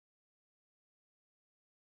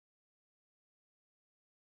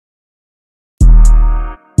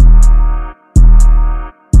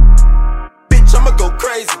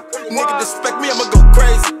Nigga disrespect me, I'ma go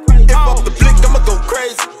crazy. If off the blick, I'ma go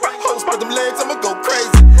crazy. Hoes spread them legs, I'ma go crazy.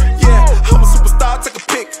 Yeah, I'm a superstar, take a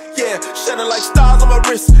pic. Yeah, shining like stars on my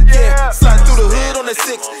wrist. Yeah, slide through the hood on that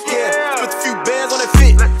 6. Yeah, split a few bands on that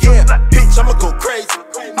fit. Yeah, bitch, I'ma go crazy.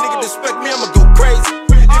 Nigga disrespect me, I'ma go crazy.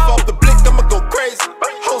 If off the blick, I'ma go crazy.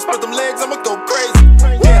 Hoes spread them legs, I'ma go crazy.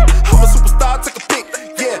 Yeah, I'm a superstar, take a pic.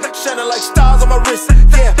 Yeah, shining like stars on my wrist.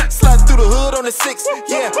 Yeah, slide through the hood on the 6.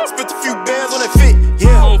 Yeah, split a few bands on that fit.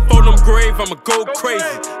 Yeah, on for them grave, I'ma go crazy,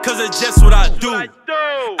 cause it's just what I do.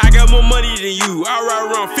 I got more money than you, I ride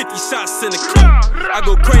around 50 shots in the coupe. I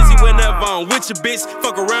go crazy whenever I'm with your bitch,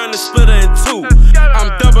 fuck around and split her in 2. I'm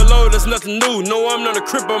double O, that's nothing new. No, I'm not a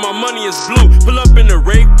crip, but my money is blue. Pull up in the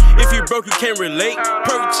rape, if you broke, you can't relate.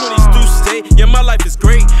 Perk 20s do stay, yeah, my life is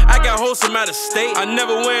great. I got hoes from out of state, I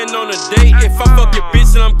never went on a date. If I fuck your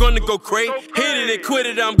bitch, then I'm gonna go crazy. Hit it and quit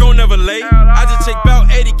it, I'm gon' never late. I just take about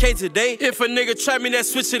 80K today. If a nigga try me, that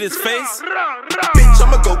switch in his face. Bitch,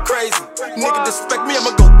 I'ma go crazy. Nigga disrespect me,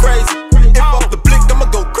 I'ma go crazy. If off the blick, I'ma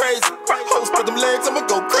go crazy. Hoes spread them legs, I'ma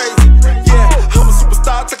go crazy. Yeah, I'm a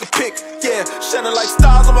superstar, take a pic. Yeah, shining like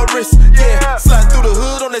stars on my wrist. Yeah, slide through the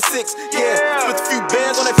hood on that 6. Yeah, split a few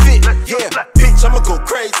bands on that fit. Yeah, bitch, I'ma go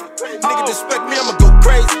crazy. Nigga disrespect me, I'ma go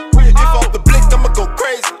crazy. If off the blick, I'ma go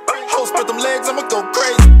crazy. Hoes spread them legs, I'ma go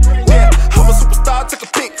crazy. Yeah, I'm a superstar, take a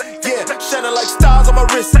pic. Yeah, shining like stars on my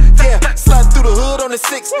wrist. Yeah, slide through the hood on the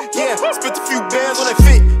 6. Yeah, split a few bands on that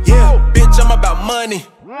fit. Yeah, bitch, I'm about money.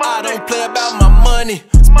 I don't play about my money.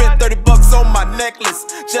 Spent 30 bucks on my necklace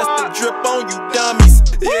just to drip on you dummies.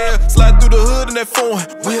 Yeah, slide through the hood in that phone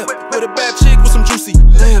whip with a bad chick with some juicy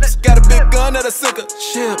lips. Got a big gun that'll sink a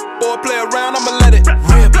ship. Boy, play around, I'ma let it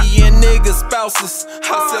rip. Me and niggas spouses,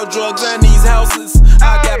 I sell drugs and these houses.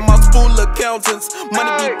 I got multiple accountants,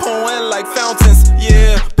 money be pouring like fountains.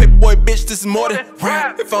 Yeah, paperboy bitch, this is more than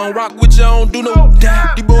rap. If I don't rock with you, I don't do no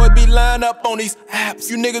dap. These boys be lined up on these apps.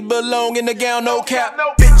 You niggas belong in the gown, no cap.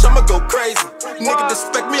 Bitch, I'ma go crazy. Nigga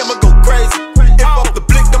disrespect me, I'ma go crazy. If off the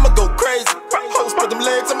blick, I'ma go crazy. Hoes spread them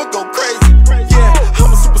legs, I'ma go crazy. Yeah, I'm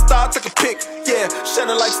a superstar, take a pic. Yeah,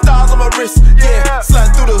 shining like stars on my wrist. Yeah, slide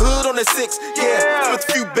through the hood on that 6. Yeah, split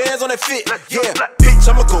a few bands on that fit. Yeah, bitch,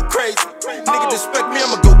 I'ma go crazy. Nigga disrespect me,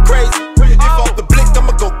 I'ma go crazy. If off the blick,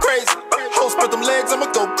 I'ma go crazy. Hoes spread them legs, I'ma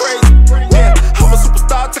go crazy. Yeah, I'm a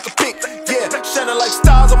superstar, take a pic. Yeah, shining like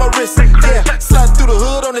stars on my wrist. Yeah, slide through the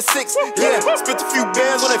hood on the 6. Yeah, split a few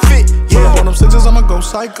bands on that fit. Yeah, on them 6s, I'ma go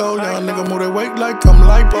psycho. Young nigga move that weight like I'm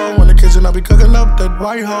lipo. In the kitchen, I be cooking up that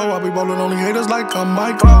white hoe. I be rolling on the haters like I'm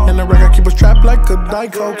Michael. In the rack, I keep a strap like a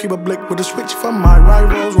Dyco. Keep a blick with a switch for my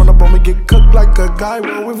rivals. Run up on me, get cooked like a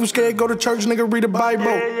gyro. If you scared, go to church, nigga, read the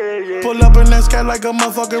Bible. Pull up in that scat like a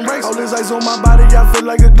motherfucking race. All this ice on my body, I feel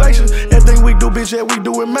like a glacier. Everything we do, bitch, yeah, we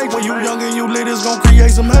do it make. When you young and you lit, it's gon'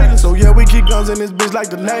 create some haters. So yeah, we keep guns in this bitch like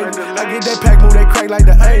the Navy. I get that pack, move that crack like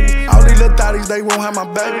the 80s. All these little thotties, they won't have my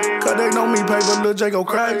baby. Cause they know me, paper, Lil Jay go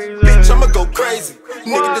crazy. Bitch, I'ma go crazy.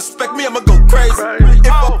 Nigga disrespect me, I'ma go crazy.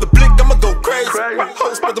 If off the blick, I'ma go crazy.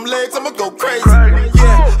 Hoes spread them legs, I'ma go crazy.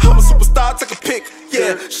 Yeah, I'm a superstar, take a pic.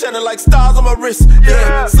 Yeah, shining like stars on my wrist.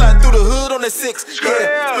 Yeah, slide through the hood on that 6.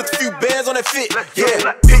 Yeah, split a few bands on that fit.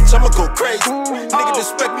 Yeah, bitch, I'ma go crazy. Nigga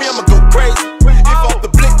disrespect me, I'ma go crazy. If off the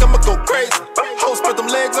blick, I'ma go crazy. Hoes spread them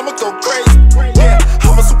legs, I'ma go crazy. Yeah,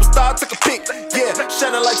 I'm a superstar, take a pic. Yeah,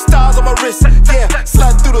 shining like stars on my wrist. Yeah,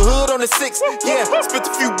 slide through the hood on the 6. Yeah, split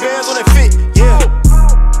a few bands on that fit. Yeah.